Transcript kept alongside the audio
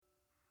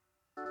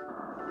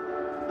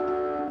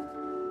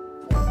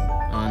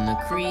the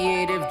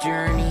creative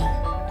journey,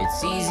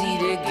 it's easy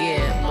to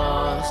get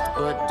lost,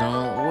 but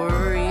don't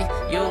worry,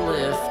 you'll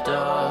lift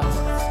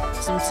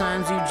off.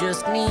 Sometimes you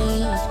just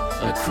need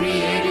a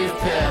creative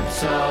pep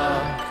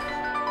talk.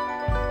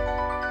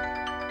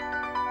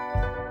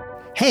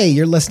 Hey,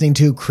 you're listening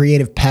to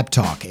Creative Pep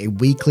Talk, a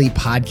weekly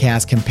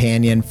podcast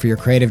companion for your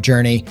creative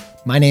journey.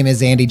 My name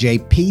is Andy J.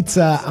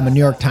 Pizza. I'm a New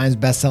York Times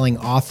bestselling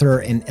author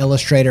and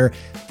illustrator.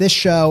 This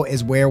show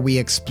is where we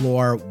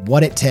explore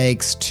what it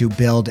takes to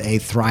build a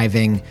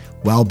thriving,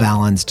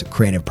 well-balanced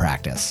creative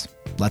practice.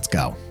 Let's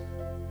go.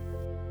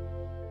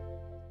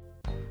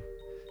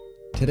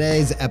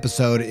 Today's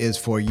episode is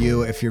for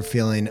you if you're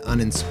feeling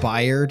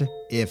uninspired,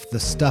 if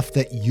the stuff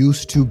that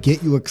used to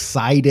get you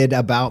excited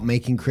about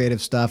making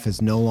creative stuff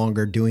is no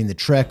longer doing the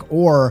trick,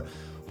 or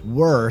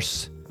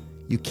worse,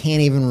 you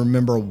can't even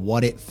remember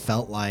what it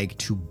felt like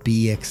to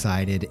be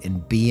excited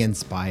and be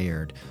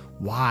inspired.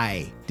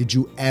 Why did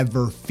you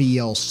ever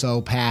feel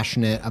so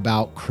passionate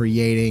about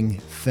creating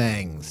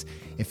things?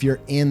 If you're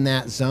in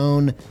that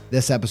zone,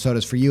 this episode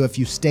is for you. If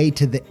you stay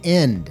to the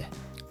end,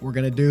 we're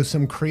going to do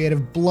some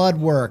creative blood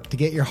work to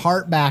get your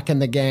heart back in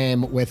the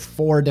game with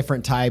 4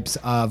 different types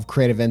of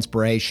creative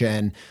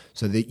inspiration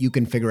so that you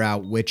can figure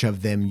out which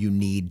of them you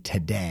need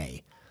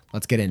today.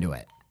 Let's get into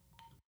it.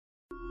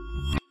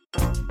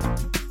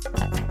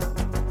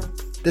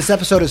 This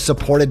episode is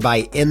supported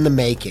by In the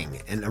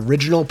Making, an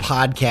original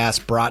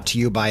podcast brought to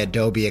you by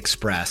Adobe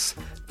Express,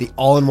 the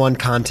all-in-one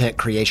content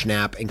creation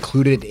app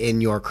included in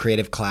your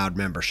Creative Cloud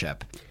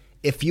membership.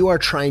 If you are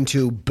trying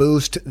to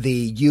boost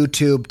the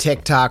YouTube,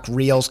 TikTok,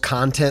 Reels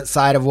content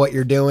side of what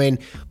you're doing,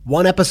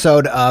 one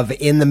episode of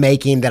In the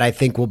Making that I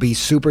think will be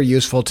super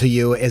useful to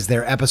you is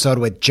their episode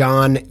with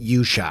John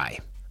Ushai.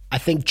 I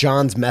think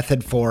John's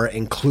method for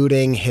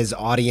including his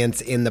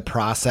audience in the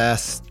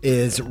process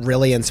is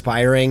really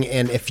inspiring.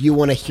 And if you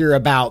want to hear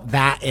about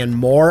that and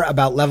more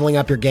about leveling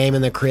up your game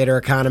in the creator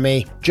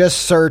economy, just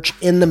search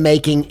In the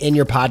Making in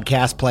your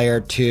podcast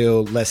player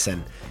to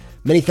listen.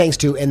 Many thanks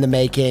to In the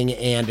Making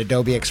and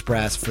Adobe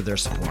Express for their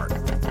support.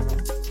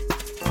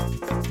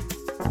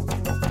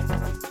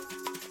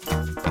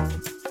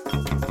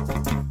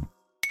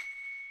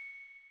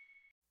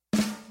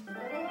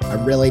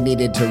 I really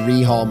needed to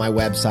rehaul my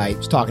website. I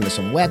was talking to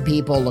some web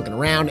people, looking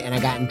around, and I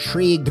got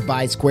intrigued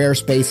by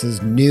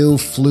Squarespace's new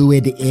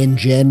Fluid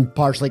engine,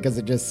 partially because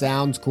it just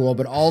sounds cool,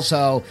 but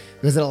also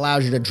because it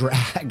allows you to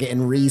drag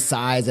and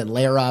resize and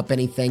layer up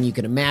anything you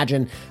can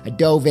imagine. I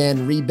dove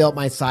in, rebuilt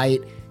my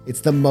site.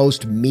 It's the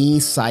most me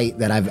site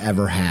that I've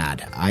ever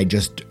had. I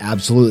just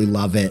absolutely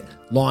love it.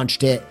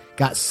 Launched it,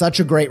 got such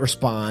a great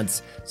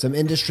response. Some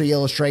industry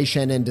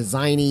illustration and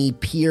designy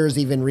peers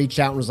even reached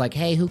out and was like,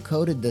 hey, who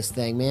coded this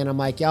thing, man? I'm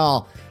like,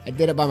 y'all, I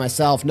did it by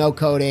myself. No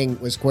coding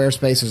with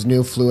Squarespace's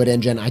new Fluid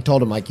engine. I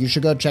told him, like, you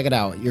should go check it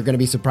out. You're going to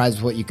be surprised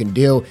with what you can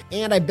do.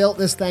 And I built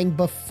this thing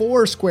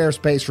before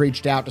Squarespace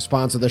reached out to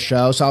sponsor the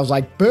show. So I was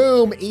like,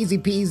 boom, easy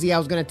peasy. I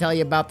was going to tell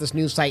you about this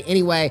new site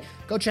anyway.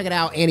 Go check it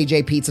out,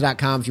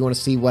 andyjpizza.com, if you want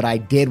to see what I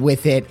did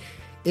with it.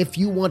 If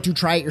you want to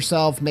try it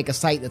yourself, make a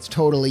site that's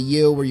totally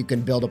you, where you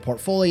can build a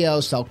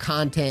portfolio, sell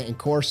content and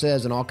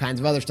courses and all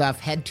kinds of other stuff,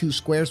 head to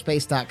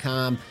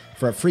squarespace.com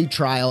for a free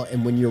trial.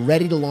 And when you're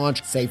ready to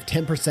launch, save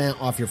 10%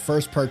 off your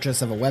first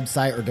purchase of a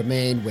website or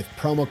domain with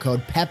promo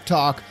code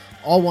PEPTALK,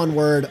 all one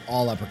word,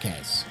 all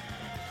uppercase.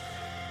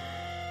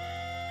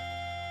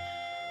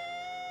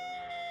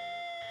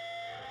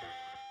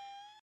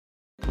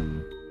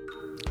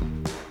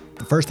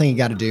 First thing you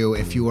got to do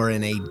if you are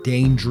in a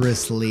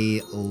dangerously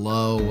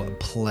low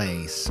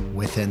place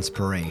with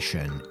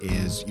inspiration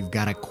is you've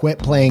got to quit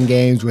playing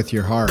games with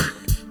your heart.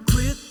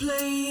 Quit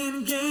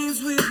playing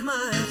games with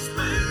my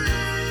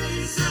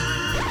inspiration.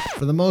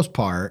 For the most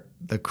part,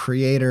 the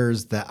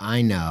creators that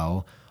I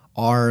know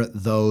are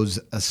those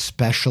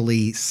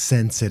especially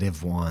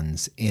sensitive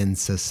ones in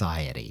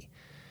society.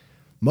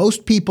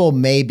 Most people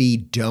maybe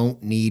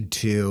don't need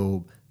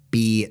to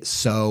be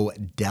so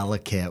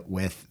delicate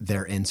with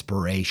their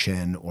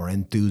inspiration or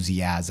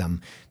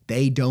enthusiasm.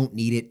 They don't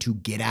need it to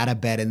get out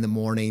of bed in the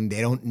morning. They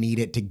don't need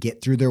it to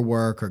get through their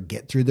work or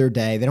get through their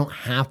day. They don't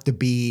have to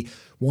be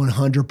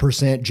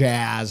 100%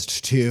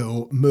 jazzed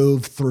to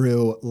move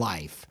through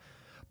life.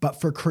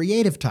 But for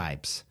creative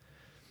types,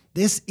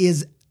 this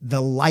is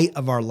the light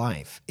of our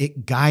life.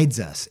 It guides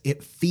us.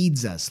 It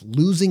feeds us.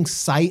 Losing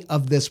sight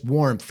of this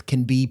warmth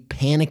can be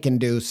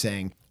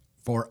panic-inducing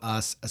for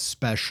us,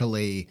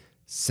 especially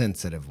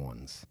sensitive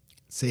ones.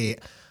 See,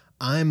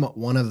 I'm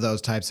one of those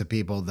types of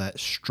people that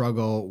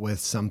struggle with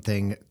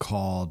something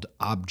called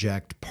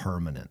object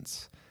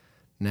permanence.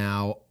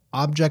 Now,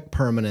 object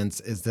permanence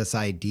is this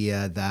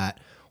idea that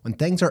when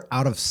things are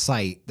out of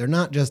sight, they're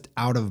not just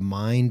out of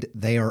mind,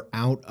 they are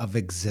out of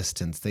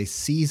existence. They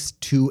cease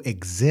to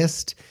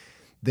exist.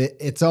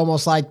 It's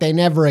almost like they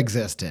never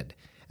existed.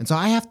 And so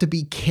I have to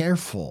be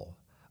careful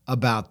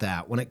about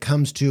that when it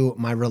comes to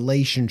my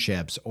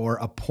relationships or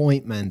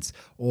appointments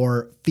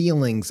or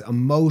feelings,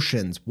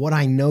 emotions, what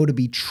I know to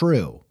be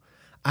true.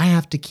 I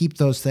have to keep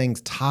those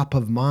things top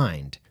of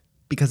mind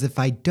because if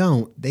I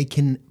don't, they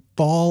can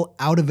fall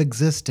out of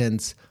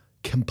existence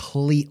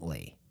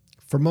completely.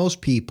 For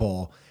most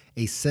people,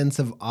 a sense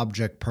of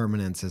object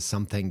permanence is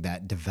something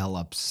that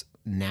develops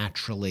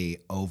naturally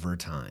over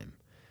time.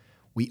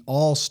 We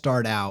all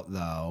start out,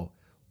 though,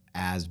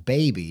 as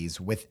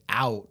babies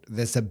without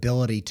this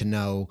ability to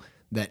know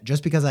that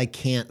just because I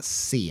can't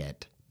see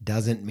it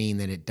doesn't mean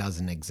that it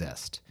doesn't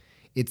exist.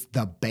 It's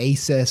the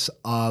basis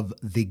of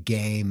the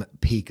game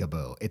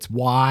peekaboo. It's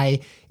why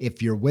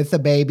if you're with a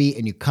baby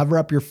and you cover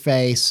up your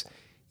face,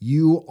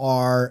 you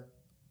are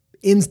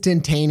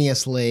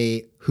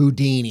instantaneously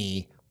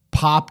Houdini,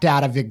 popped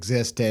out of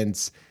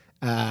existence.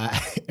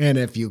 And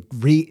if you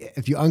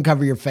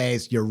uncover your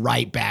face, you're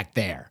right back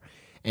there.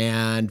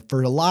 And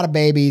for a lot of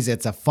babies,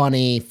 it's a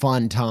funny,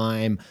 fun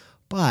time.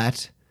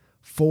 But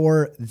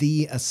for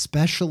the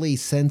especially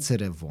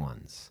sensitive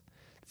ones,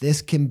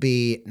 this can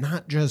be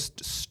not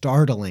just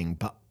startling,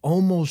 but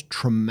almost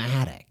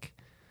traumatic,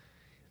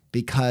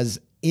 because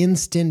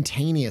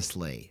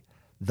instantaneously,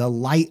 the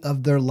light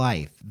of their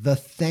life, the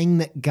thing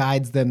that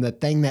guides them, the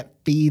thing that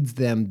feeds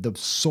them, the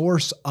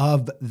source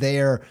of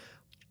their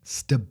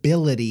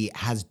stability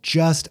has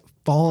just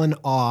fallen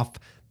off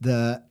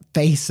the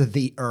face of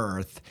the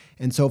earth.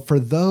 And so for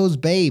those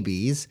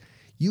babies,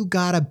 you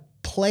gotta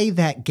play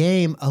that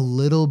game a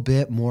little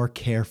bit more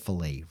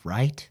carefully,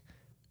 right?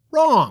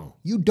 Wrong.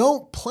 You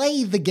don't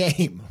play the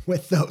game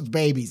with those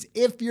babies.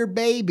 If your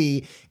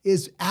baby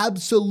is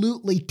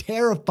absolutely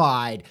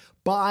terrified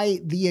by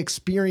the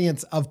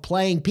experience of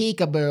playing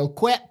peekaboo,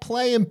 quit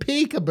playing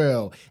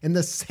peekaboo. And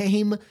the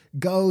same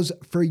goes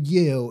for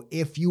you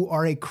if you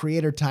are a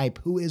creator type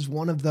who is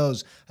one of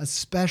those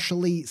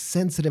especially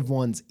sensitive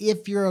ones.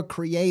 If you're a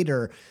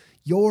creator,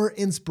 your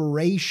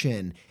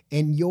inspiration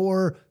and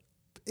your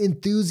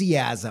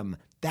enthusiasm,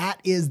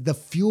 that is the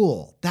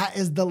fuel. That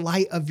is the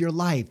light of your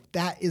life.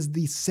 That is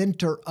the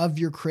center of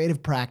your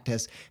creative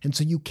practice. And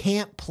so you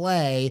can't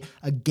play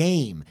a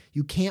game.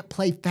 You can't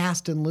play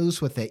fast and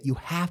loose with it. You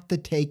have to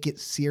take it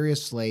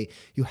seriously.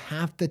 You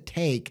have to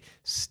take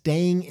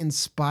staying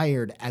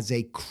inspired as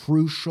a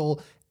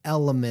crucial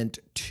element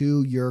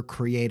to your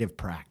creative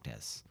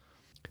practice.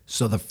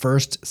 So the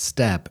first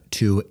step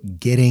to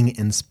getting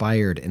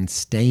inspired and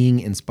staying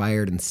in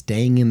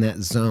that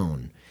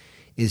zone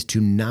is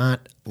to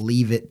not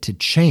leave it to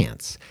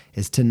chance,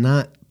 is to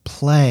not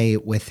play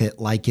with it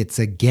like it's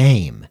a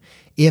game.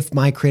 If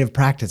my creative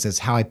practice is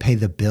how I pay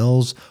the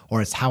bills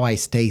or it's how I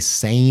stay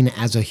sane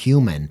as a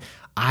human,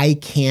 I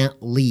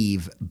can't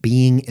leave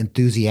being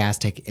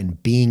enthusiastic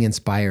and being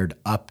inspired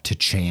up to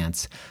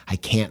chance. I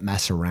can't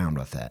mess around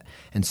with it.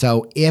 And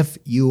so if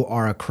you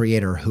are a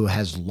creator who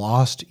has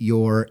lost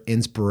your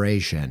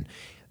inspiration,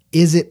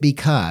 is it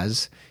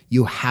because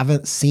you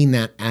haven't seen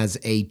that as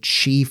a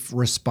chief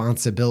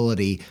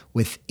responsibility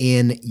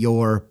within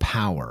your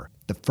power?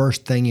 The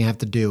first thing you have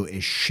to do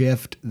is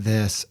shift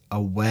this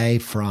away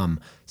from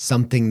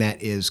something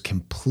that is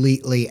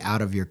completely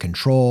out of your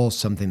control,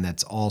 something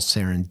that's all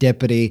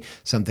serendipity,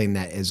 something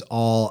that is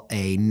all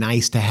a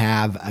nice to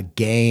have, a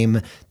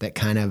game that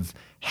kind of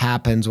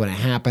happens when it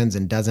happens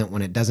and doesn't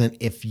when it doesn't.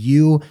 If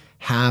you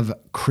have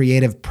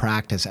creative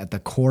practice at the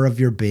core of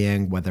your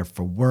being, whether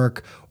for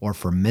work or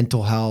for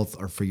mental health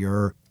or for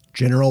your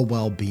general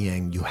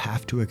well-being, you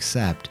have to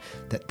accept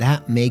that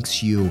that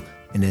makes you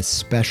an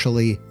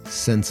especially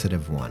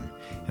sensitive one.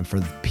 And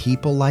for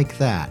people like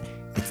that,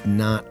 it's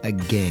not a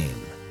game.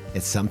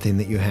 It's something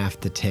that you have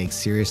to take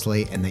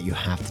seriously and that you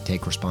have to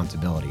take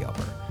responsibility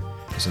over.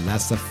 So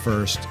that's the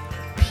first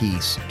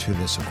piece to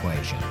this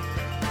equation.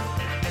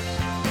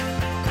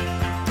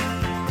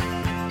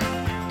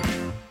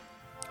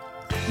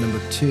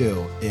 Number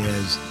 2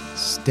 is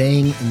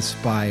staying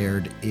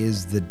inspired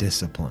is the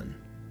discipline.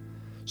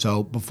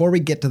 So before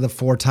we get to the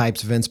 4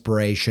 types of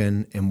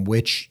inspiration in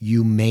which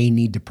you may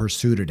need to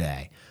pursue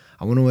today,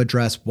 I want to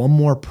address one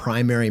more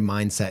primary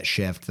mindset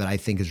shift that I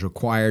think is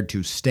required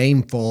to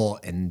staying full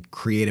and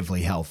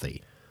creatively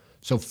healthy.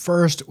 So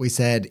first, we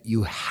said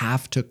you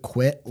have to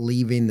quit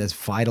leaving this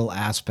vital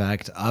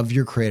aspect of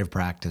your creative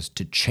practice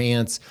to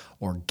chance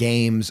or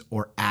games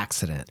or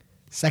accident.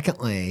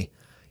 Secondly,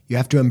 you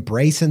have to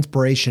embrace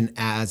inspiration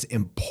as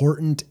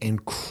important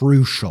and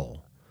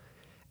crucial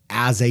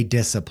as a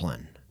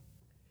discipline.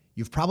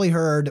 You've probably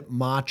heard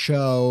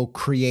macho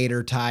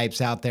creator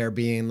types out there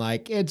being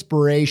like,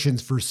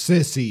 inspiration's for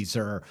sissies,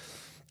 or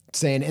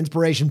saying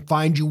inspiration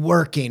finds you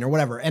working or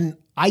whatever. And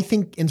I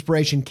think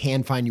inspiration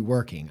can find you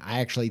working. I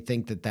actually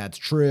think that that's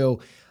true.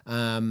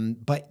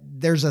 But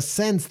there's a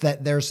sense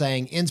that they're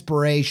saying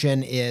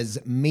inspiration is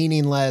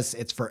meaningless,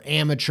 it's for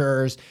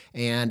amateurs,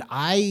 and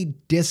I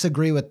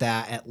disagree with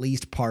that, at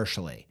least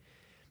partially.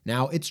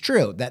 Now, it's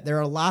true that there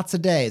are lots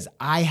of days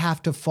I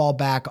have to fall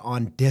back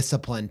on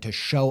discipline to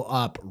show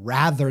up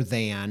rather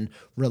than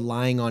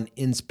relying on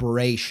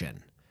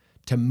inspiration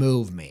to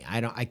move me.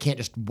 I can't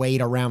just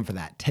wait around for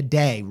that.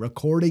 Today,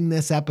 recording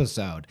this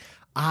episode,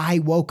 I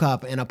woke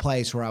up in a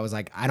place where I was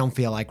like, I don't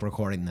feel like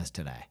recording this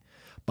today.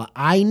 But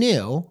I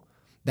knew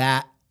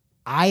that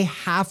I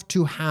have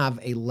to have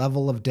a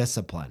level of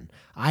discipline.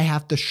 I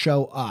have to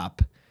show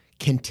up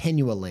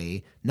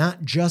continually,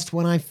 not just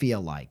when I feel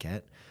like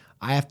it.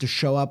 I have to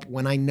show up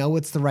when I know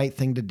it's the right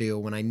thing to do,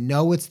 when I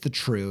know it's the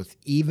truth.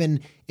 Even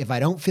if I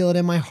don't feel it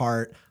in my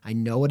heart, I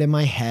know it in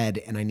my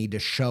head, and I need to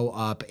show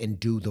up and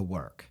do the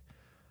work.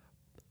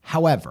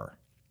 However,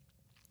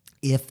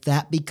 if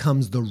that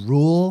becomes the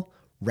rule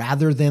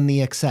rather than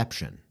the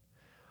exception,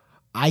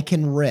 I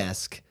can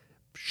risk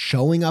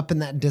showing up in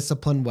that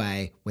disciplined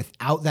way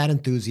without that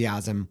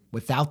enthusiasm,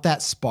 without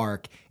that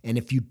spark. And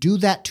if you do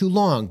that too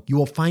long, you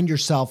will find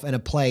yourself in a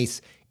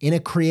place in a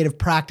creative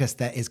practice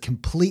that is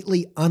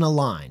completely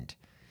unaligned.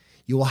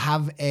 You will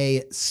have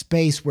a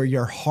space where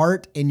your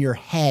heart and your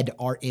head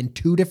are in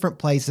two different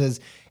places,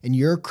 and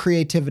your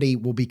creativity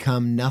will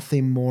become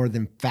nothing more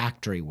than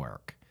factory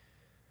work.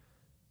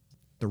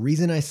 The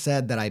reason I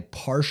said that I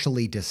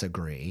partially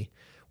disagree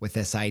with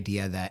this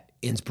idea that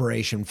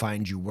inspiration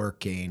finds you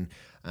working,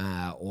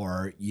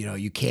 or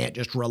you can't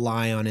just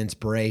rely on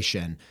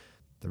inspiration.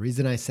 The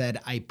reason I said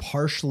I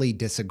partially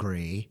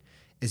disagree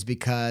is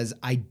because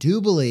I do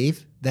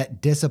believe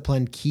that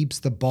discipline keeps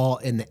the ball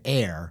in the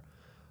air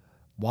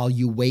while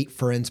you wait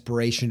for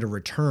inspiration to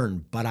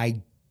return. But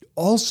I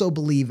also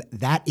believe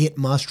that it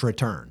must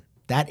return,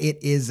 that it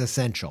is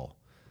essential.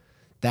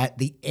 That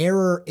the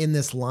error in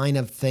this line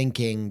of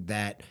thinking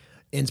that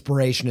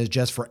inspiration is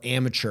just for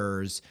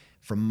amateurs,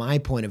 from my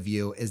point of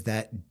view, is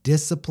that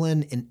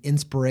discipline and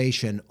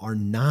inspiration are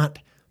not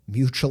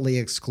mutually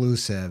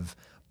exclusive,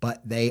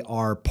 but they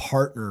are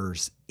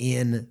partners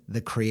in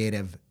the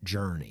creative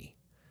journey.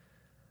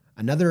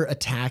 Another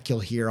attack you'll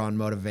hear on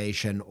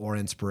motivation or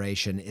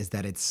inspiration is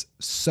that it's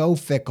so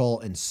fickle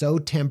and so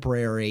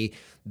temporary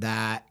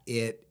that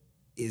it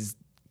is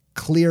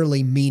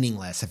clearly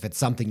meaningless if it's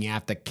something you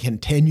have to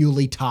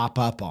continually top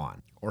up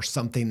on, or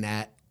something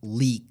that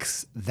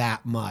leaks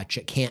that much.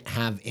 It can't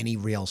have any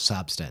real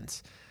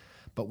substance.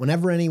 But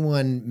whenever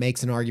anyone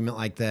makes an argument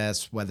like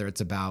this, whether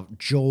it's about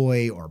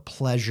joy or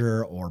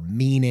pleasure or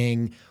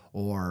meaning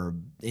or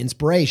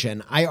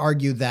inspiration, I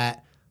argue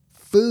that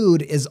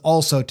food is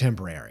also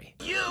temporary.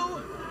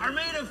 You are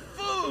made of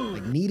food.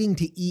 Like, needing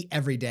to eat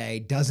every day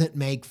doesn't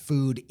make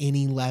food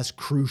any less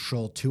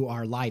crucial to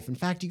our life. In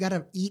fact, you got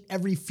to eat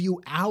every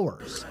few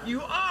hours.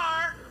 You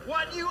are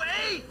what you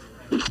ate.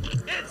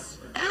 It's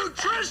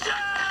nutrition.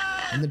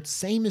 And the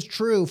same is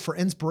true for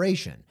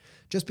inspiration.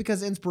 Just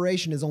because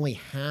inspiration is only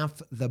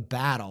half the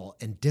battle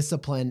and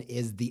discipline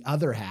is the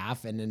other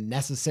half and a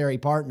necessary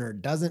partner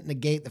doesn't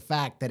negate the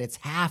fact that it's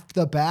half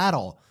the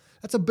battle.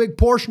 That's a big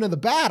portion of the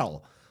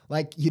battle.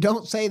 Like, you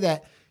don't say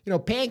that,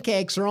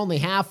 pancakes are only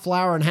half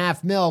flour and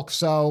half milk,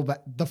 so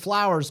but the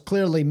flour is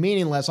clearly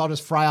meaningless. I'll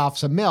just fry off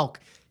some milk.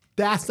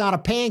 That's not a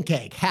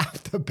pancake.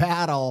 Half the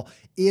battle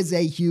is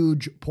a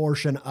huge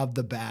portion of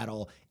the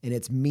battle, and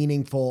it's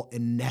meaningful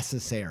and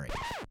necessary.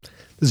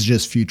 This is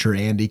just future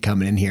Andy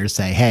coming in here to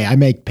say, hey, I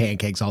make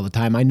pancakes all the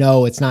time. I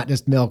know it's not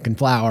just milk and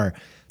flour.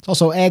 It's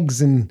also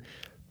eggs and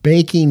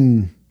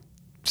baking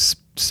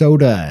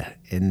soda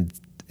and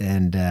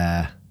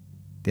the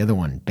other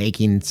one,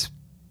 baking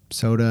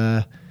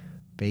soda,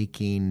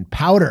 baking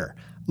powder.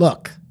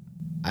 Look,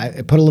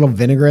 I put a little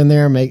vinegar in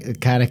there. It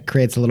kind of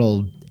creates a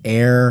little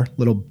air,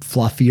 little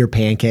fluffier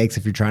pancakes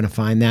if you're trying to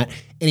find that.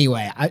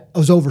 Anyway, I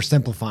was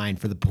oversimplifying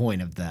for the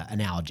point of the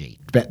analogy.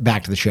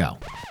 Back to the show.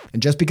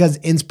 And just because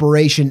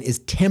inspiration is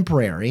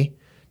temporary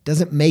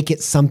doesn't make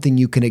it something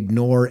you can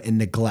ignore and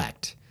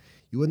neglect.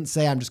 You wouldn't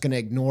say, I'm just going to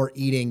ignore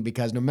eating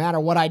because no matter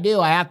what I do,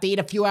 I have to eat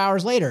a few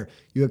hours later.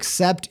 You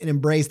accept and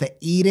embrace that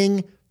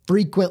eating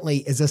frequently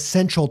is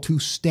essential to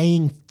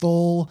staying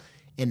full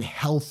and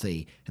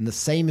healthy. And the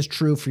same is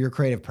true for your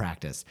creative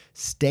practice.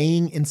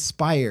 Staying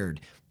inspired,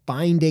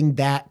 finding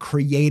that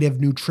creative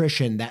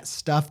nutrition, that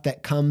stuff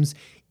that comes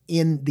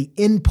in the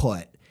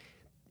input,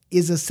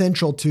 is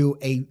essential to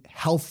a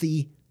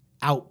healthy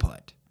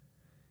output.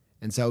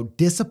 And so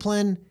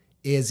discipline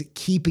is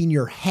keeping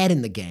your head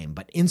in the game,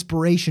 but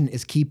inspiration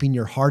is keeping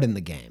your heart in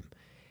the game.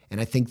 And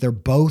I think they're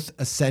both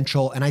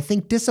essential. And I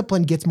think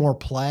discipline gets more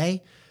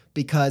play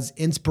because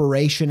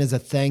inspiration is a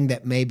thing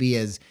that maybe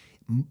is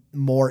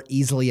more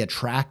easily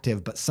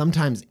attractive, but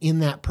sometimes in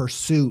that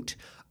pursuit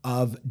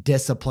of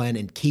discipline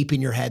and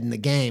keeping your head in the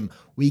game,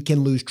 we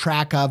can lose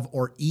track of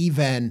or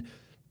even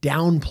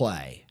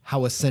downplay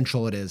how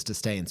essential it is to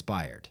stay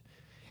inspired.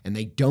 And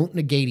they don't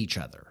negate each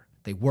other.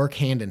 They work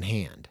hand in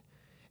hand.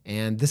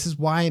 And this is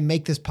why I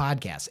make this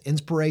podcast.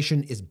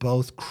 Inspiration is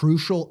both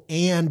crucial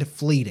and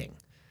fleeting.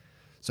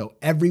 So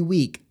every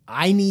week,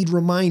 I need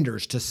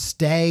reminders to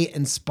stay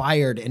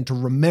inspired and to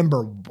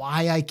remember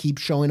why I keep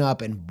showing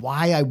up and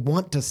why I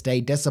want to stay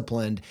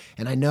disciplined.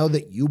 And I know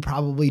that you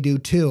probably do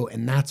too.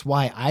 And that's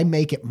why I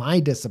make it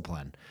my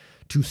discipline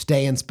to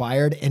stay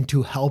inspired and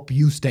to help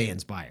you stay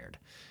inspired.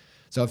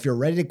 So if you're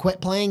ready to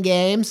quit playing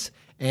games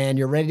and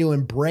you're ready to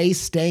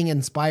embrace staying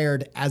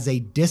inspired as a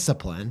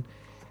discipline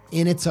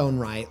in its own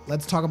right,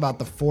 let's talk about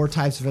the 4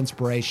 types of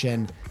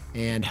inspiration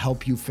and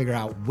help you figure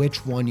out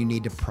which one you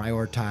need to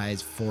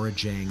prioritize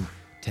foraging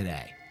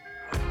today.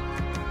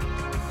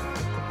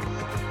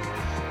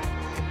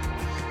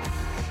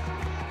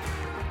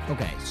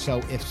 Okay, so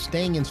if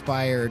staying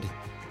inspired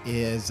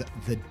is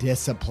the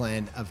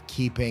discipline of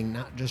keeping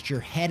not just your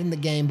head in the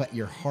game, but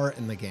your heart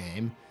in the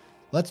game.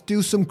 Let's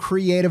do some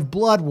creative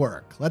blood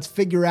work. Let's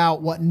figure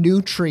out what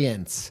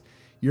nutrients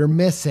you're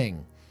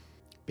missing,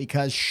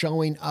 because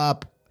showing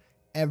up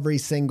every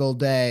single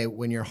day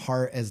when your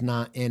heart is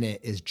not in it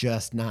is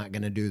just not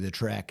going to do the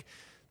trick.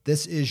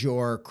 This is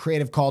your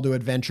creative call to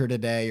adventure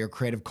today, your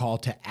creative call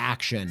to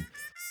action.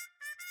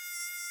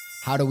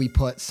 How do we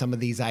put some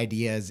of these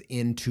ideas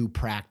into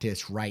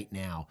practice right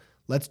now?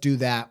 Let's do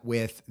that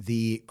with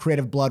the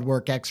creative blood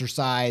work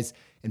exercise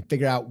and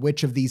figure out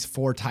which of these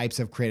 4 types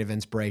of creative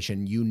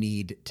inspiration you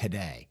need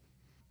today.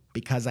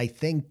 Because I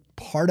think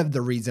part of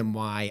the reason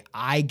why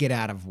I get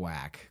out of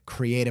whack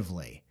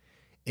creatively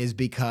is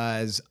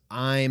because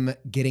I'm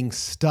getting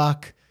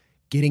stuck,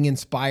 getting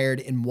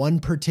inspired in one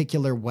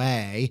particular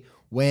way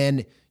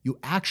when you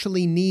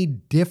actually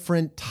need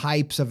different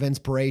types of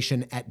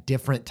inspiration at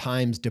different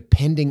times,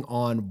 depending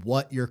on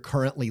what you're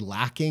currently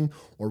lacking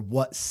or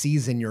what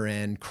season you're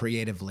in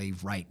creatively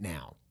right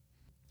now.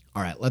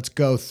 All right, let's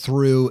go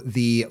through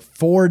the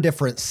 4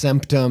 different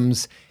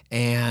symptoms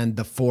and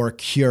the 4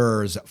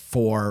 cures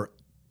for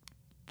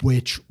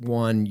which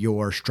one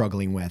you're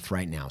struggling with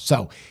right now.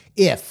 So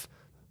if,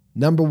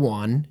 number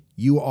 1,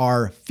 you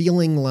are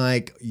feeling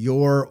like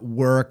your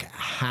work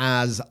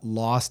has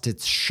lost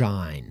its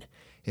shine,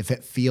 if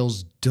it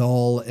feels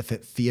dull, if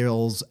it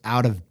feels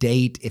out of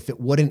date, if it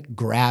wouldn't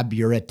grab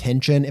your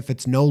attention, if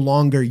it's no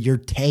longer your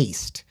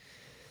taste,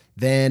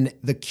 then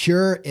the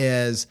cure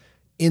is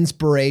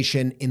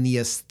inspiration in the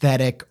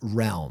aesthetic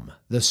realm,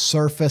 the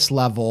surface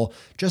level,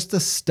 just the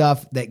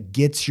stuff that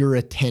gets your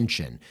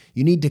attention.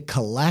 You need to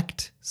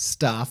collect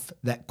stuff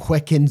that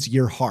quickens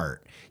your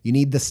heart. You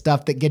need the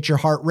stuff that gets your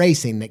heart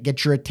racing, that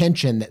gets your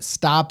attention, that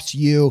stops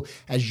you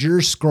as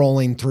you're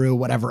scrolling through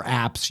whatever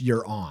apps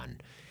you're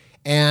on.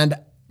 And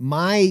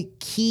my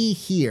key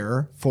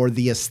here for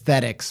the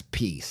aesthetics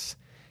piece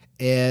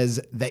is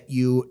that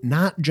you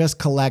not just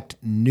collect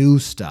new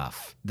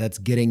stuff that's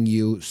getting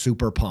you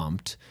super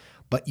pumped,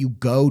 but you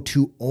go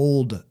to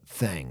old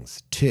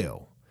things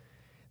too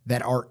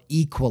that are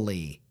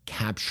equally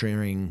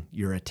capturing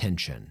your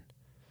attention.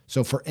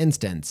 So for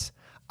instance,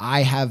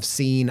 I have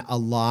seen a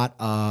lot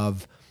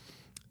of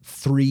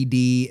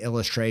 3D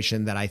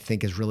illustration that I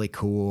think is really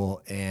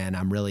cool and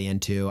I'm really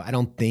into. I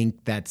don't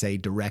think that's a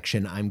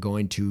direction I'm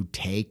going to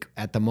take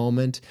at the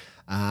moment.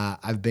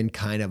 I've been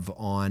kind of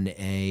on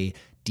a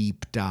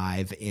deep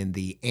dive in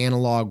the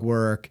analog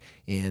work,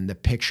 in the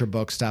picture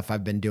book stuff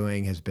I've been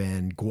doing has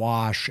been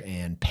gouache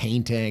and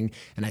painting.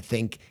 And I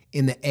think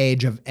in the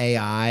age of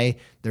AI,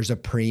 there's a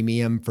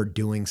premium for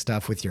doing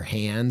stuff with your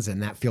hands,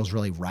 and that feels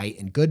really right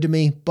and good to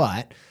me.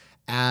 But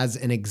as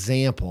an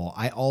example,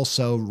 I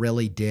also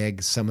really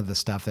dig some of the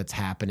stuff that's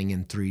happening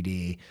in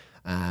 3D.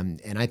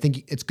 And I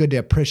think it's good to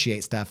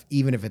appreciate stuff,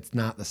 even if it's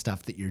not the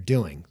stuff that you're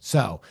doing.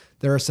 So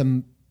there are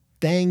some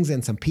things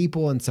and some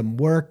people and some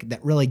work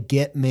that really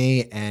get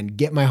me and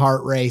get my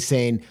heart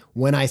racing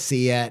when I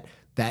see it.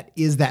 That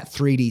is that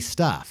 3D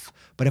stuff.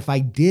 But if I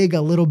dig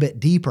a little bit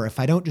deeper, if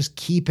I don't just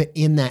keep it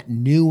in that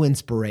new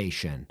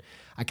inspiration,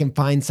 I can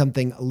find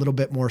something a little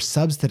bit more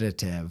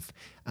substantive,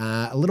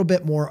 a little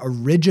bit more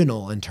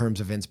original in terms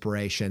of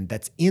inspiration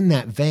that's in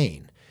that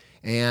vein.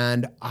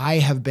 And I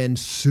have been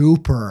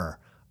super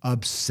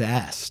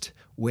obsessed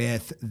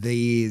with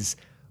these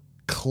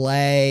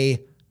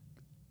clay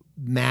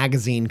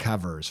magazine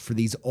covers for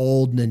these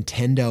old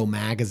Nintendo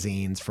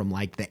magazines from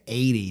like the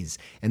 80s.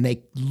 And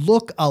they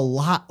look a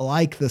lot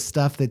like the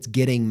stuff that's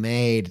getting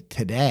made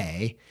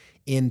today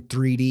in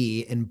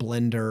 3D, in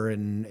Blender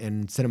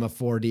and Cinema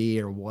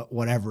 4D or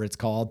whatever it's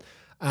called.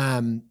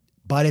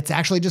 But it's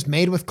actually just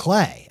made with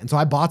clay. And so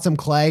I bought some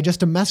clay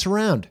just to mess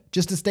around,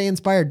 just to stay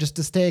inspired, just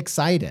to stay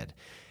excited.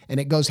 And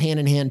it goes hand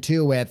in hand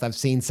too with, I've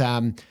seen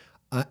some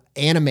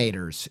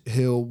animators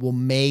who will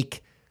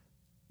make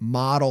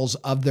models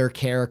of their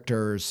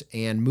characters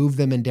and move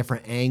them in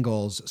different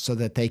angles so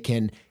that they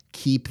can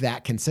keep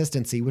that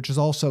consistency, which is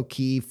also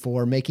key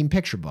for making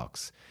picture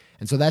books.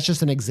 And so that's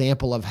just an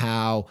example of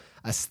how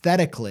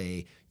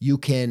aesthetically you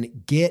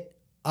can get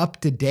up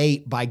to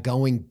date by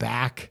going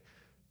back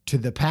to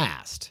the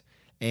past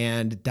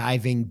and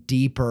diving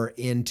deeper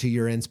into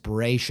your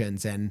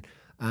inspirations. And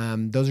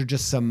those are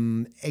just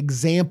some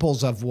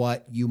examples of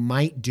what you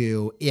might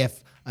do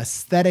if,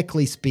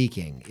 aesthetically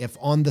speaking, if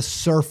on the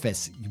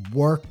surface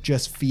work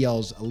just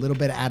feels a little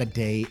bit out of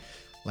date,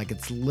 like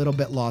it's a little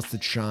bit lost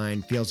its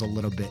shine, feels a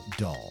little bit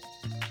dull.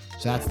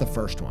 So that's the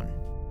first one.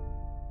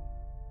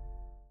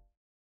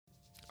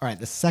 All right,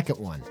 the second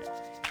one.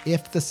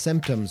 If the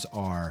symptoms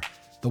are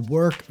the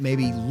work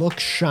maybe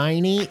looks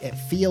shiny, it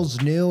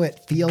feels new,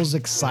 it feels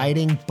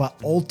exciting, but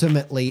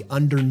ultimately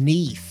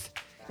underneath,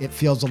 it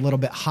feels a little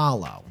bit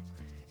hollow.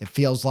 It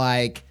feels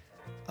like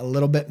a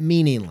little bit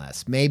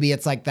meaningless. Maybe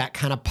it's like that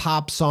kind of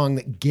pop song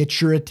that gets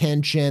your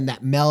attention,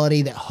 that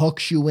melody that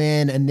hooks you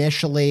in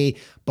initially,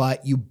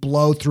 but you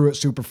blow through it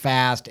super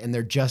fast and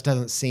there just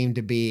doesn't seem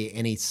to be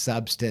any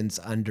substance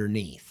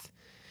underneath.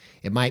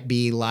 It might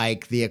be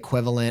like the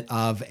equivalent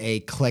of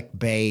a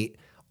clickbait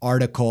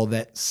article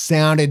that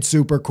sounded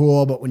super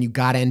cool, but when you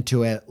got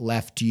into it,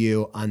 left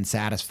you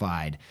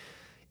unsatisfied.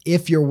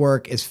 If your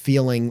work is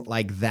feeling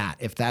like that,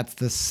 if that's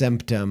the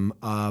symptom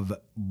of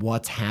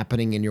what's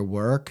happening in your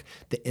work,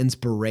 the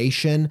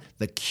inspiration,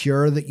 the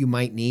cure that you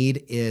might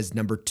need is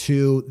number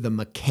 2, the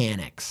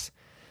mechanics.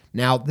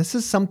 Now, this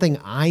is something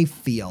I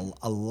feel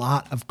a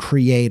lot of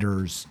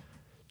creators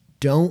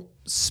don't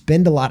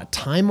spend a lot of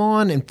time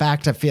on. In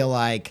fact, I feel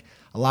like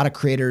a lot of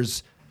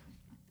creators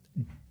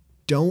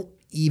don't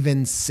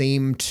even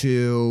seem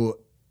to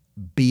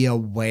be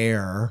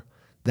aware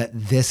that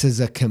this is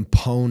a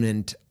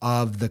component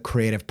of the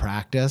creative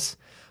practice.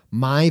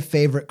 My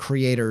favorite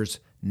creators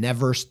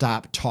never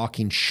stop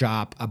talking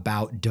shop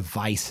about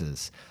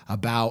devices,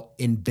 about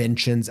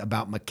inventions,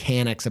 about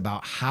mechanics,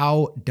 about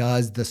how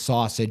does the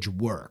sausage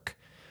work.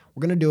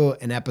 We're going to do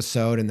an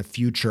episode in the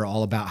future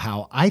all about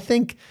how I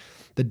think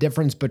the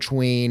difference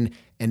between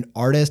an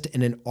artist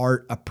and an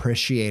art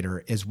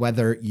appreciator is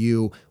whether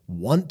you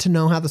want to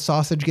know how the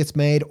sausage gets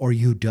made or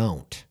you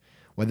don't.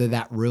 Whether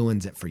that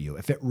ruins it for you.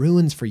 If it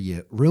ruins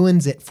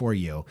it for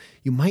you,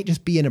 you might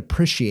just be an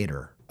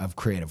appreciator of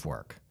creative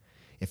work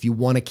if you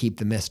want to keep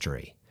the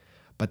mystery.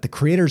 But the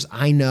creators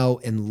I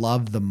know and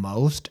love the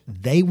most,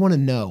 they want to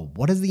know,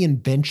 what is the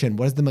invention?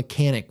 What is the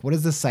mechanic? What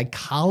is the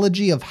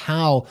psychology of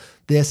how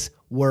this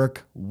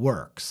work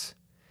works?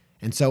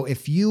 And so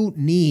if you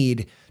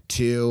need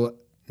to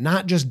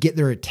not just get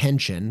their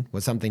attention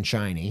with something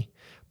shiny,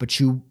 but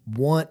you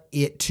want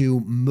it to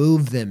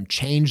move them,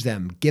 change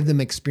them, give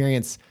them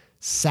experience,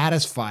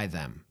 satisfy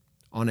them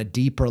on a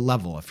deeper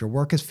level. If your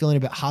work is feeling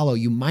a bit hollow,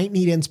 you might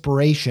need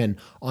inspiration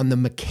on the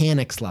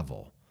mechanics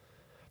level.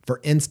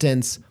 For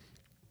instance,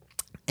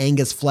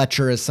 Angus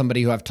Fletcher is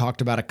somebody who I've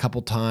talked about a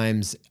couple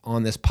times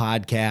on this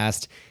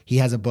podcast. He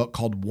has a book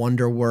called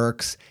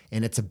Wonderworks,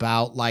 and it's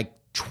about like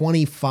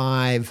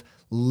 25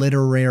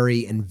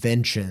 literary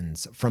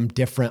inventions from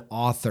different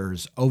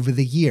authors over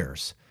the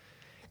years.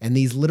 And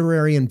these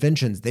literary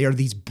inventions, they are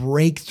these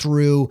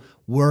breakthrough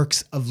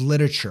works of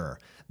literature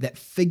that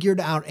figured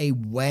out a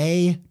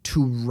way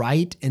to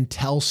write and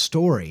tell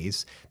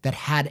stories that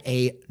had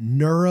a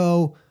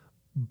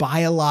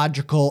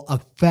neurobiological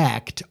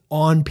effect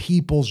on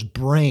people's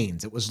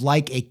brains. It was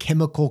like a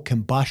chemical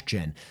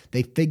combustion.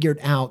 They figured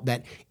out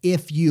that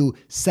if you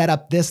set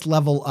up this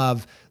level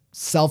of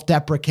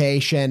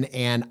self-deprecation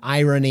and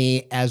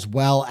irony as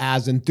well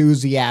as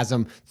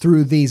enthusiasm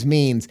through these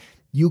means,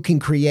 you can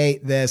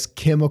create this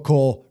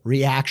chemical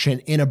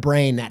reaction in a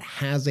brain that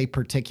has a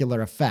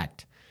particular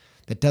effect.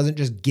 That doesn't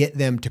just get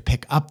them to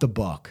pick up the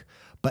book,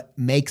 but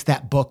makes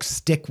that book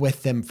stick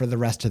with them for the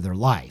rest of their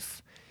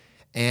life.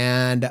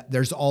 And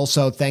there's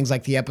also things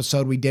like the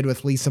episode we did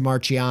with Lisa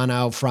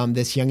Marciano from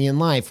This Jungian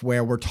Life,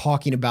 where we're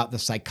talking about the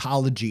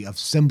psychology of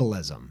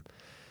symbolism.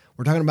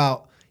 We're talking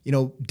about,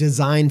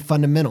 design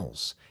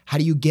fundamentals. How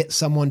do you get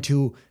someone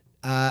to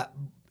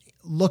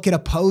look at a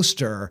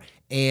poster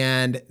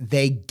and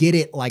they get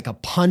it like a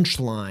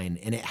punchline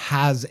and it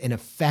has an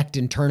effect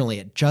internally?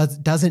 It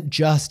just doesn't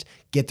just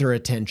get their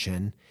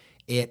attention.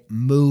 It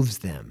moves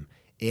them.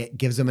 It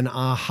gives them an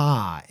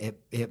aha.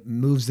 It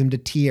moves them to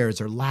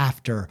tears or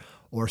laughter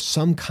or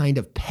some kind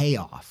of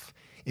payoff.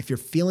 If you're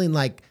feeling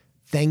like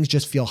things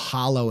just feel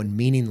hollow and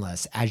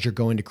meaningless as you're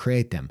going to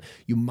create them,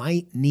 you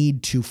might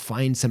need to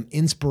find some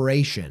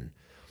inspiration.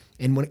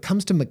 And when it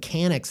comes to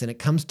mechanics and it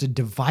comes to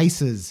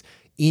devices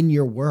in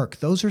your work,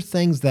 those are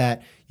things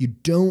that you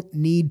don't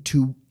need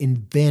to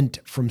invent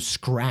from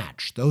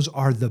scratch. Those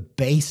are the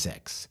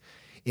basics.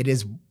 It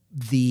is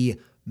the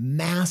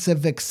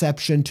massive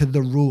exception to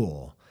the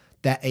rule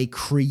that a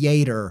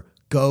creator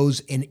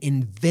goes and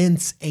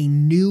invents a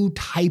new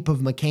type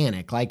of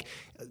mechanic, like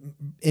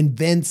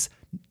invents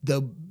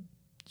the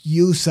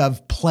use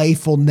of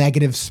playful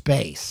negative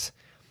space.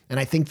 And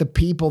I think the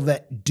people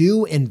that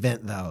do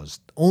invent those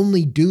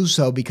only do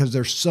so because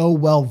they're so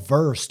well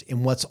versed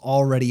in what's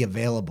already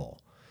available.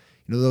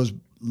 Those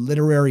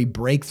literary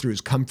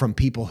breakthroughs come from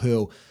people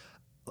who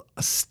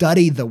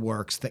study the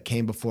works that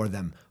came before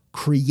them,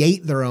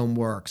 create their own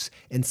works,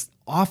 and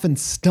often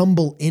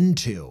stumble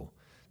into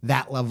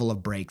that level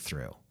of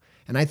breakthrough.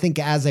 And I think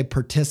as a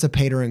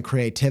participator in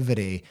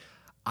creativity,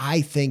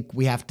 I think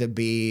we have to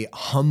be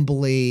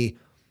humbly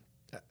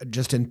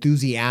just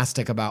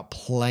enthusiastic about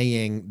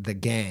playing the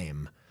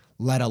game,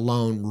 let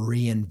alone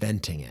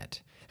reinventing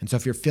it. And so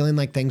if you're feeling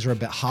like things are a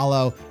bit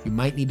hollow, you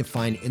might need to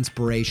find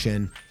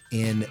inspiration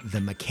in the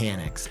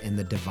mechanics, in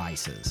the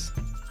devices.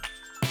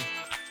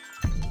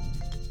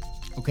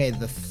 Okay,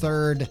 the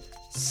third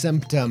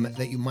symptom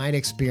that you might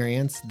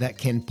experience that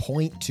can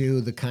point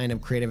to the kind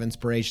of creative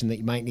inspiration that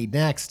you might need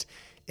next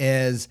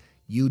is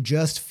you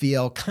just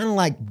feel kind of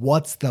like,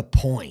 what's the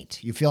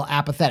point? You feel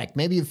apathetic.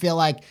 Maybe you feel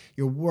like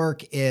your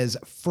work is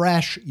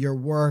fresh, your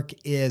work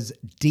is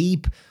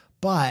deep,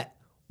 but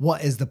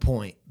what is the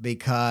point?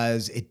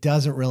 Because it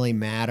doesn't really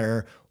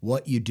matter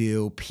what you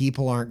do.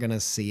 People aren't going to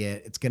see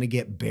it. It's going to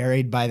get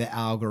buried by the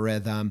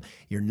algorithm.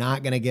 You're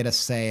not going to get a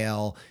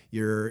sale.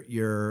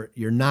 You're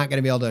not going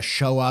to be able to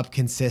show up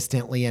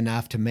consistently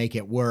enough to make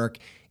it work.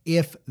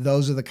 if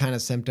those are the kind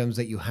of symptoms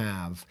that you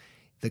have,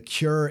 the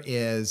cure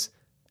is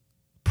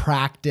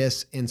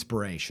practice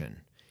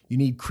inspiration. You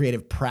need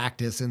creative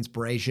practice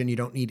inspiration. You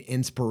don't need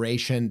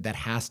inspiration that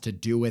has to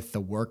do with the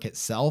work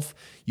itself.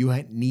 You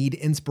need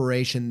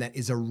inspiration that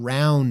is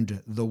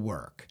around the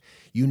work.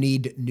 You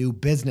need new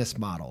business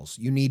models.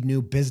 You need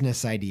new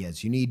business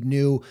ideas. You need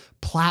new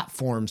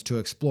platforms to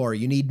explore.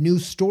 You need new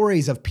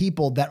stories of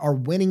people that are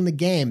winning the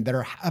game, that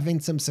are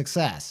having some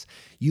success.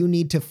 You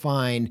need to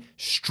find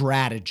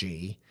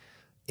strategy,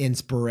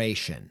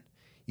 inspiration.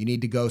 You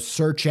need to go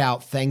search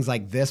out things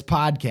like this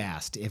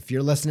podcast. If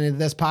you're listening to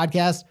this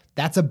podcast,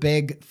 that's a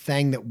big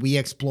thing that we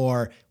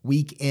explore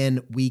week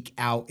in, week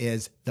out,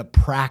 is the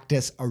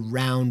practice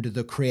around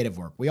the creative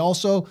work. We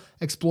also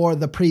explore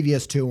the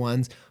previous two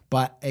ones,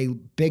 but a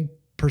big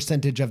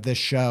percentage of this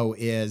show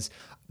is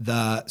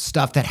the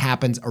stuff that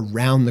happens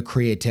around the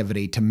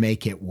creativity to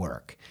make it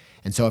work.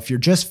 And so if you're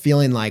just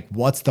feeling like,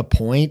 what's the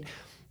point?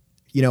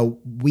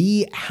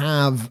 We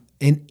have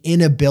an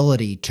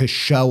inability to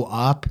show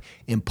up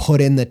and put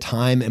in the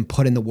time and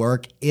put in the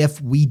work if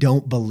we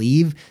don't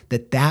believe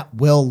that that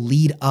will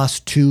lead us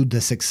to the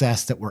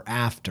success that we're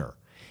after.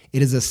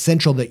 It is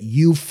essential that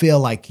you feel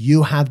like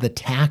you have the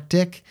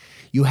tactic,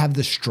 you have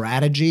the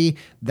strategy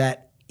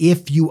that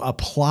if you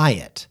apply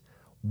it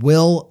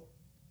will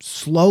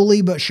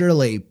slowly but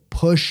surely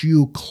push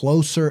you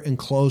closer and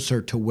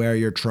closer to where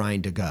you're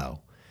trying to go.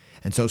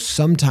 And so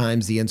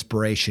sometimes the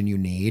inspiration you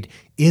need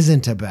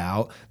isn't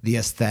about the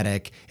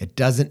aesthetic. It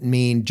doesn't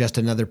mean just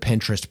another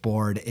Pinterest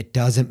board. It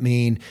doesn't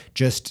mean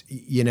just,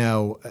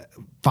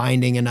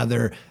 finding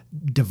another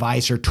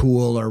device or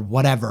tool or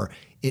whatever.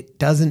 It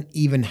doesn't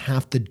even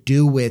have to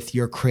do with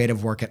your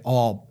creative work at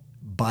all,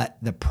 but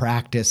the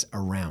practice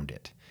around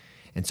it.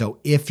 And so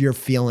if you're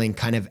feeling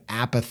kind of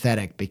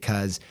apathetic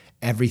because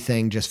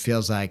everything just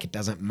feels like it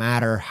doesn't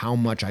matter how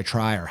much I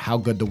try or how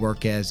good the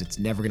work is, it's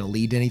never going to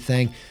lead to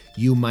anything,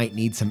 you might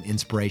need some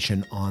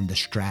inspiration on the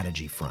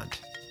strategy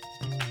front.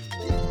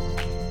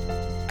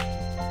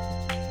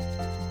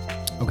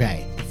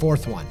 Okay, the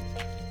fourth one.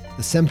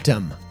 The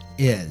symptom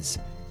is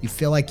you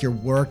feel like your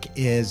work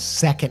is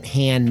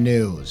secondhand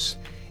news.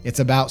 It's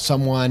about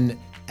someone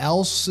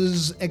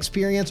else's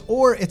experience,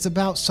 or it's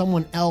about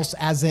someone else,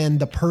 as in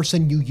the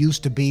person you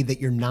used to be that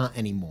you're not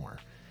anymore.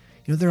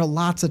 There are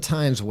lots of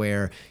times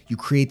where you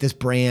create this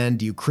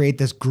brand, you create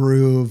this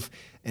groove,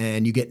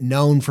 and you get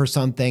known for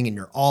something and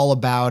you're all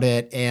about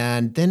it.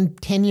 And then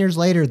 10 years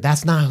later,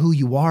 that's not who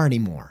you are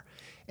anymore.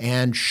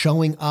 And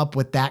showing up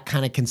with that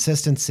kind of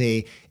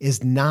consistency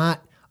is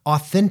not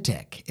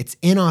authentic. It's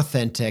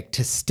inauthentic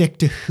to stick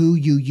to who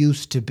you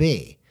used to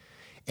be.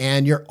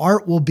 And your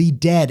art will be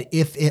dead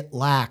if it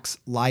lacks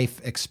life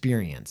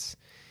experience.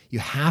 You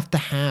have to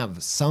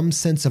have some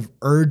sense of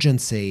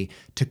urgency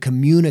to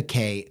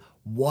communicate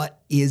what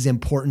is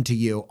important to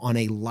you on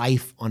a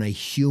life, on a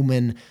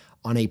human,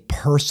 on a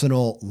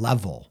personal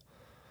level.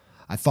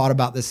 I thought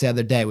about this the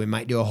other day. We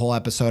might do a whole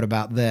episode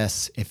about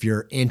this if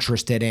you're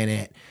interested in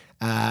it.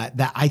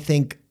 That I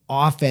think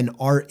often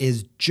art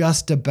is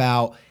just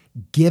about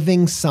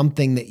giving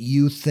something that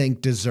you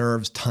think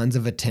deserves tons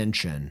of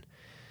attention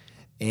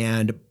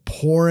and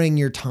pouring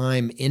your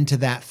time into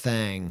that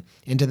thing,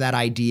 into that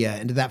idea,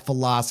 into that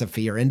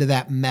philosophy, or into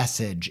that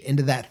message,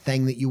 into that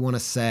thing that you want to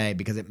say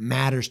because it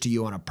matters to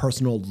you on a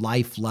personal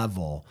life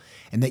level,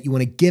 and that you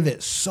want to give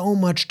it so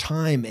much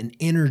time and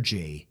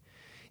energy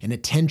and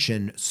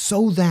attention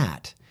so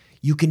that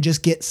you can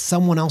just get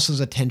someone else's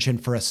attention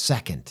for a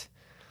second.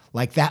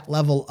 Like that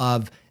level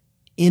of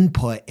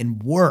input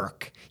and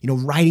work,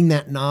 writing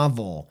that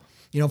novel.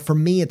 For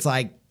me, it's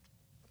like,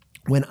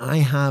 when I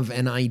have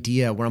an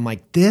idea where I'm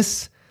like,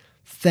 this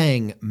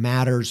thing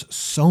matters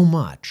so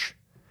much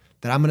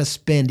that I'm going to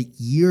spend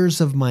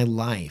years of my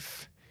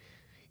life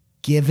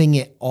giving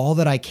it all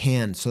that I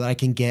can so that I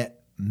can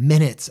get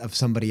minutes of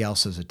somebody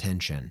else's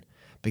attention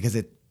because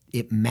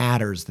it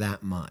matters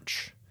that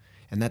much.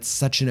 And that's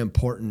such an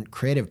important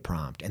creative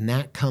prompt. And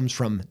that comes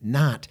from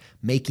not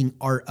making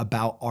art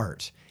about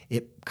art.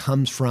 It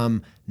comes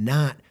from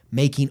not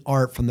making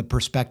art from the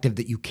perspective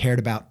that you cared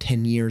about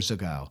 10 years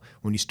ago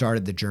when you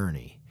started the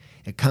journey.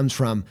 It comes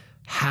from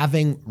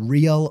having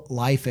real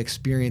life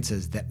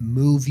experiences that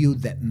move you,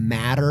 that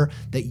matter,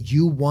 that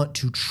you want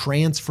to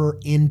transfer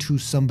into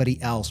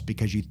somebody else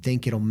because you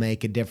think it'll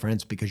make a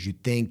difference, because you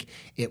think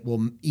it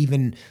will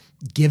even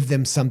give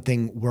them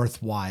something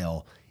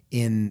worthwhile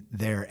in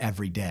their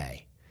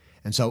everyday.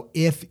 And so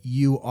if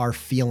you are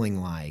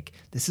feeling like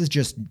this is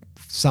just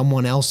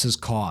someone else's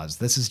cause,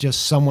 this is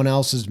just someone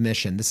else's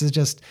mission, this is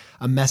just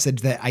a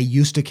message that I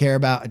used to care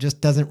about, it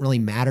just doesn't really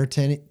matter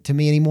to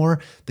me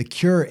anymore, the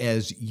cure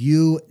is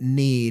you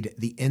need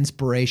the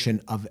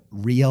inspiration of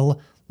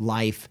real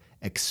life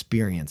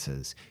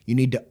experiences. You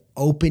need to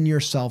open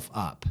yourself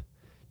up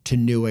to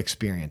new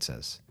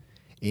experiences.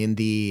 In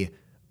the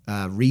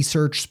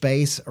research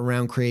space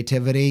around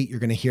creativity, you're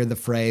going to hear the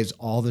phrase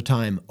all the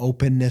time,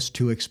 openness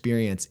to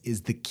experience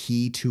is the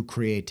key to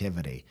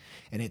creativity.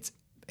 And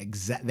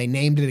they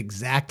named it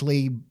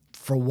exactly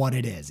for what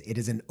it is. It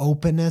is an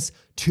openness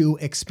to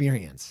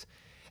experience.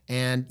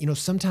 And,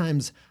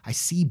 sometimes I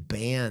see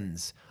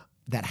bands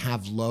that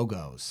have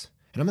logos.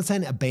 And I'm not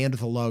saying a band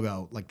with a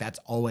logo, like that's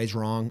always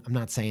wrong. I'm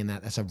not saying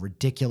that. That's a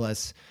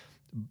ridiculous,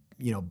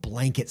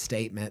 blanket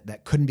statement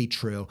that couldn't be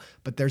true.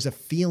 But there's a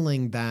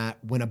feeling that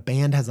when a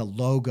band has a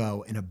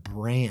logo and a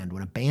brand,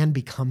 when a band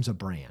becomes a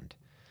brand,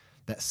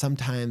 that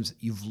sometimes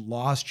you've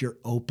lost your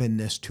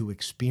openness to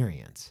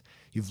experience.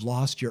 You've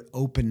lost your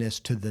openness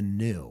to the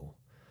new.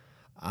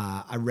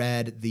 I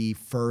read the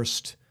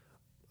first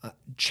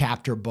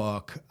chapter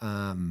book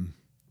from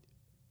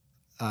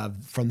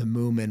the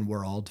Moomin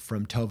world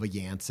from Tove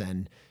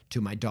Jansson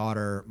to my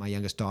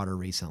youngest daughter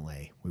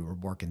recently. We were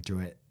working through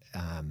it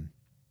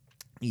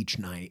each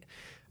night.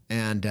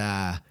 And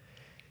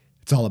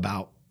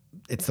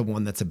it's the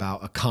one that's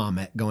about a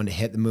comet going to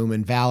hit the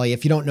Moomin Valley.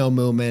 If you don't know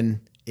Moomin,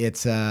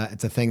 it's a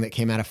thing that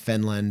came out of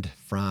Finland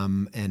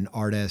from an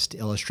artist,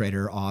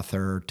 illustrator,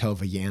 author,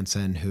 Tove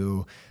Jansson,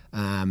 who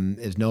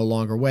is no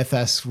longer with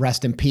us.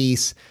 Rest in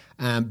peace.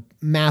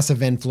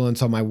 Massive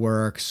influence on my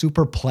work,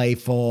 super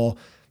playful,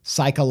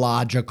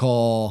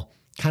 psychological,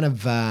 kind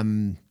of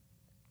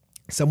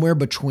somewhere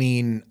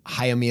between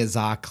Hayao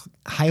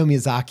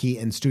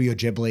Miyazaki and Studio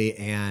Ghibli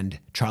and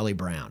Charlie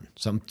Brown,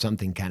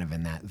 something kind of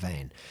in that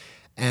vein.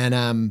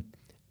 And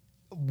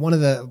one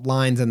of the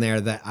lines in there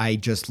that I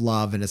just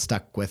love and has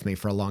stuck with me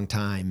for a long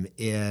time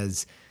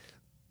is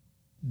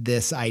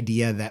this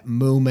idea that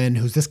Moomin,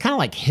 who's this kind of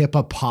like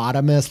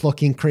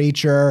hippopotamus-looking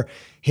creature,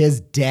 his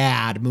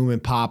dad,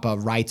 Moomin Papa,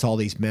 writes all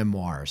these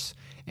memoirs,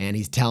 and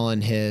he's telling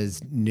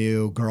his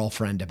new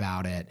girlfriend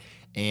about it.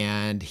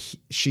 And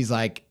she's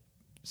like,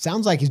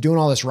 sounds like he's doing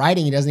all this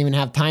writing. He doesn't even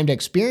have time to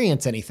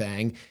experience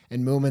anything.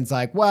 And Moomin's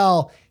like,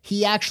 well,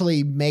 he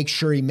actually makes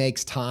sure he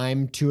makes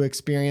time to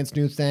experience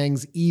new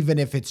things, even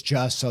if it's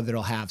just so that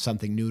he'll have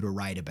something new to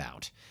write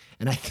about.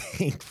 And I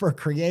think for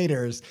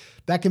creators,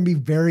 that can be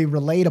very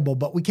relatable,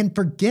 but we can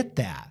forget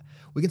that.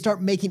 We can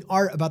start making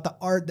art about the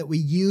art that we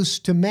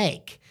used to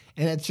make.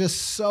 And it's just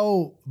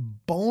so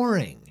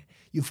boring.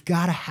 You've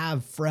got to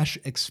have fresh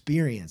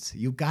experience.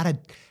 You've got to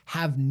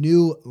have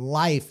new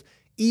life,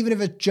 even if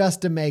it's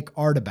just to make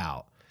art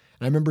about.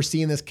 And I remember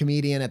seeing this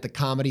comedian at the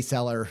Comedy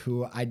Cellar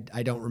who I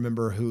don't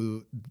remember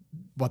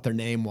what their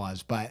name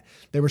was, but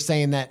they were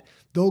saying that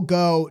they'll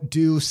go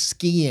do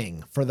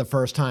skiing for the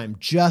first time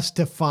just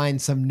to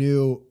find some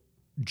new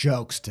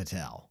jokes to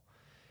tell.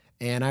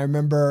 And I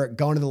remember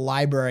going to the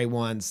library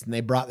once and they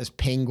brought this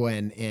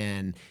penguin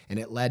in, and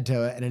it led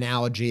to an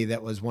analogy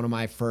that was one of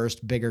my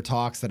first bigger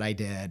talks that I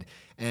did.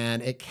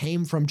 And it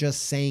came from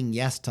just saying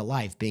yes to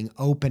life, being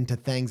open to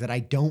things that I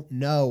don't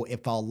know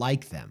if I'll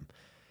like them,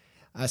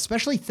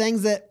 especially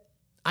things that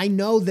I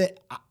know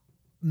that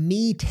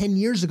me 10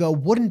 years ago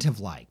wouldn't have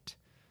liked.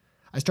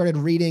 I started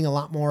reading a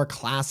lot more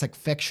classic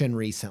fiction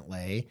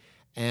recently,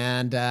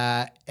 and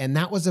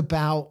that was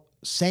about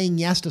saying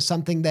yes to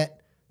something that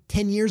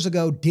 10 years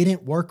ago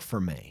didn't work for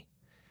me.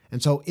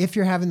 And so if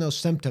you're having those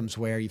symptoms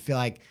where you feel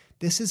like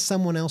this is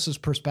someone else's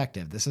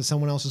perspective, this is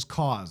someone else's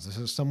cause, this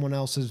is someone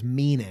else's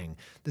meaning,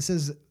 this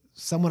is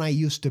someone I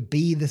used to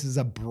be, this is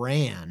a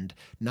brand,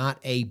 not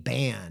a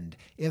band.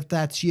 If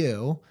that's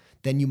you,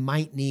 then you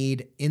might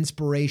need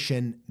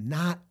inspiration,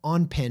 not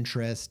on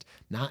Pinterest,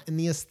 not in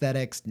the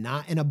aesthetics,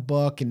 not in a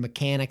book and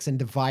mechanics and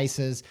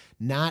devices,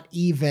 not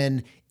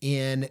even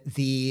in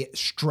the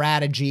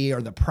strategy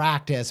or the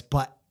practice,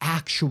 but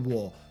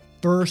actual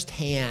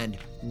firsthand,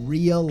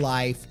 real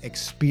life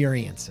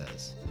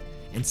experiences.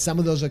 And some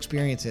of those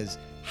experiences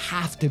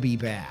have to be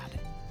bad.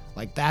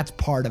 Like that's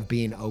part of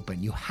being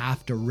open. You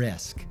have to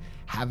risk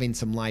having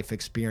some life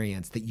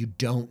experience that you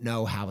don't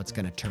know how it's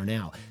going to turn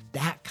out.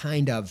 That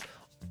kind of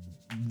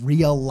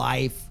real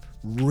life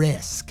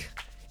risk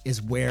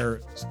is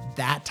where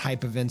that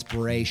type of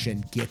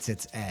inspiration gets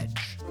its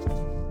edge.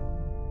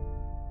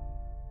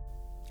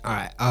 All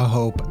right, I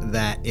hope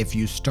that if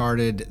you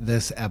started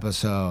this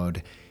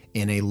episode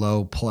in a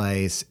low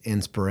place,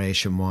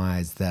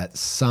 inspiration-wise, that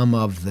some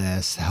of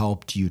this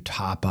helped you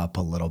top up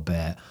a little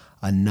bit,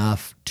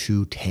 enough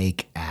to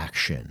take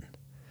action.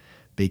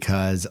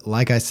 Because,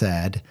 like I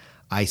said,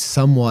 I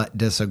somewhat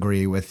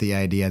disagree with the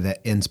idea that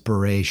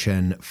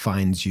inspiration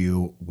finds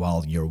you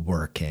while you're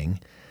working.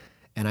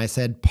 And I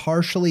said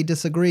partially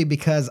disagree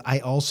because I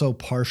also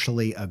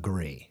partially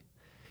agree.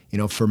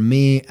 For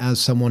me, as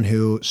someone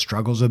who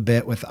struggles a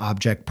bit with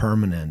object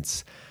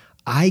permanence,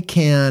 I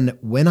can,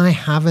 when I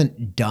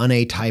haven't done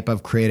a type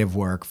of creative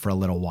work for a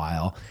little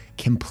while,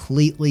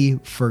 completely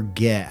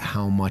forget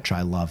how much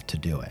I love to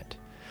do it.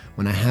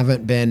 When I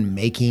haven't been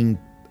making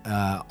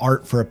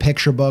art for a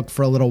picture book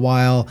for a little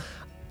while,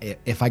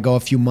 if I go a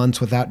few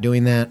months without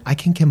doing that, I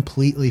can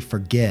completely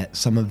forget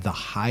some of the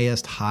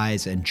highest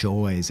highs and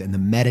joys and the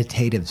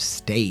meditative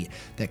state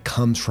that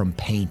comes from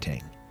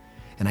painting.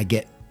 And I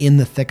get in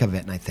the thick of it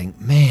and I think,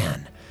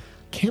 man,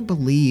 can't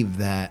believe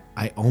that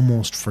I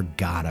almost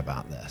forgot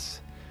about this.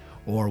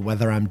 Or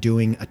whether I'm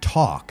doing a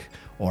talk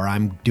or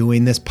I'm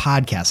doing this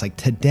podcast. Like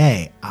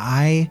today,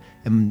 I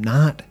am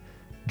not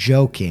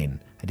joking.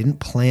 I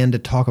didn't plan to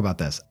talk about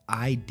this.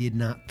 I did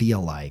not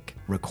feel like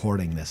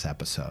recording this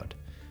episode.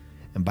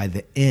 And by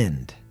the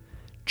end,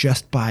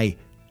 just by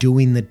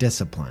doing the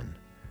discipline,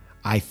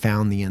 I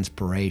found the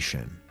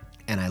inspiration.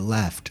 And I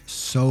left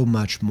so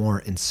much more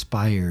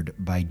inspired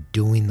by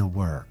doing the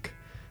work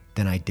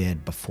than I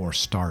did before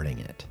starting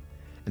it.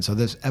 And so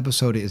this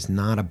episode is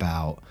not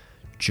about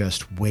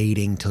just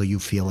waiting till you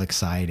feel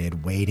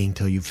excited, waiting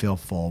till you feel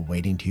full,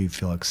 waiting till you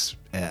feel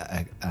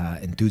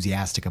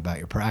enthusiastic about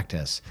your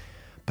practice.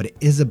 But it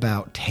is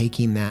about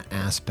taking that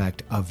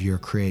aspect of your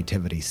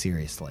creativity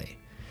seriously.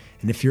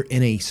 And if you're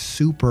in a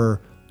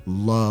super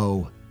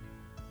low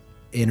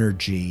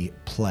energy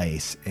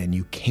place and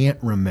you can't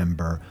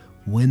remember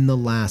when the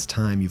last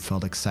time you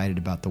felt excited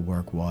about the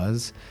work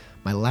was,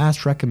 my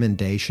last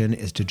recommendation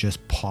is to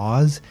just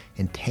pause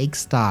and take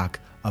stock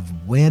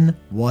of when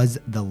was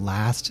the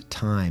last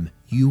time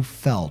you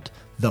felt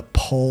the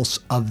pulse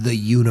of the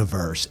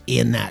universe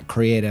in that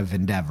creative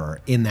endeavor,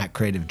 in that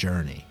creative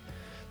journey.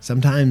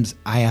 Sometimes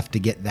I have to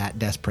get that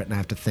desperate and I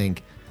have to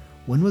think,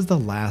 when was the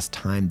last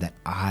time that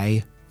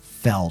I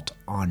felt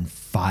on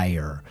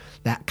fire,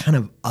 that kind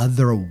of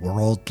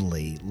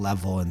otherworldly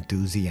level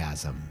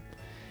enthusiasm?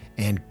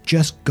 And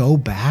just go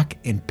back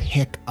and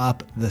pick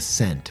up the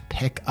scent,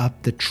 pick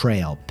up the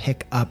trail,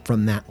 pick up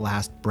from that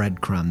last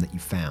breadcrumb that you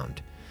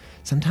found.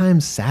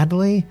 Sometimes,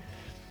 sadly,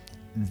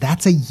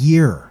 that's a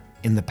year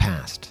in the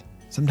past.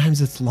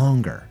 Sometimes it's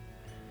longer.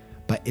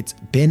 But it's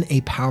been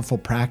a powerful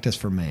practice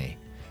for me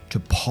to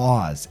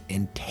pause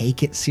and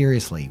take it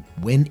seriously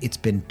when it's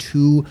been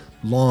too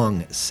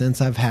long since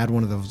I've had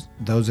one of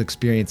those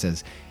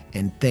experiences,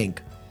 and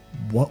think,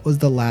 what was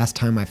the last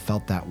time I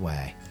felt that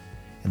way?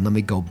 And let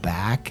me go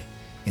back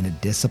in a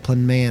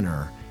disciplined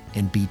manner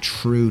and be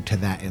true to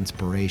that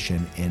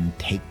inspiration and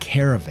take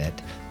care of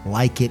it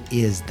like it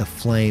is the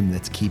flame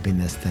that's keeping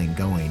this thing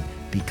going,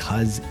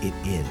 because it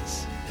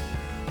is.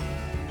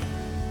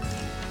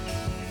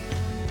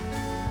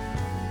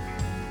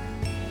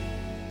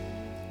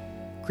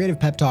 Creative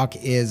Pep Talk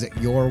is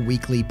your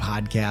weekly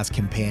podcast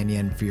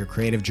companion for your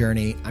creative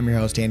journey. I'm your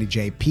host, Andy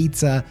J.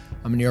 Pizza.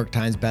 I'm a New York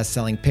Times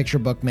bestselling picture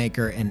book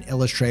maker and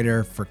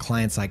illustrator for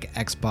clients like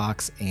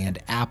Xbox and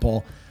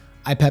Apple.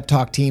 I pep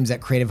talk teams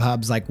at creative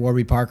hubs like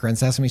Warby Parker and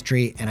Sesame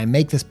Street, and I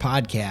make this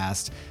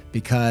podcast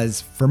because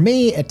for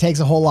me, it takes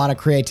a whole lot of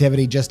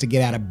creativity just to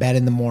get out of bed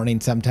in the morning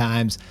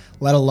sometimes,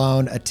 let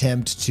alone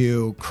attempt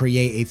to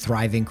create a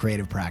thriving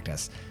creative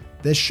practice.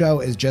 This show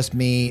is just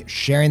me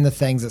sharing the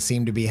things that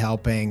seem to be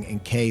helping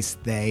in case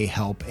they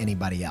help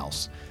anybody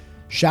else.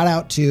 Shout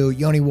out to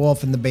Yoni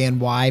Wolf and the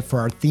band Y for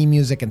our theme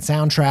music and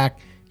soundtrack.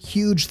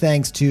 Huge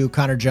thanks to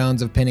Connor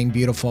Jones of Pinning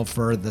Beautiful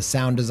for the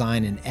sound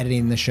design and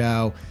editing the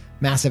show.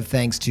 Massive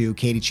thanks to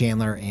Katie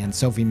Chandler and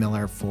Sophie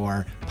Miller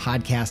for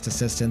podcast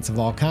assistance of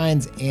all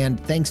kinds. And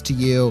thanks to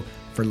you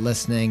for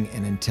listening.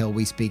 And until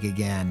we speak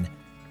again,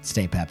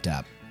 stay pepped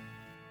up.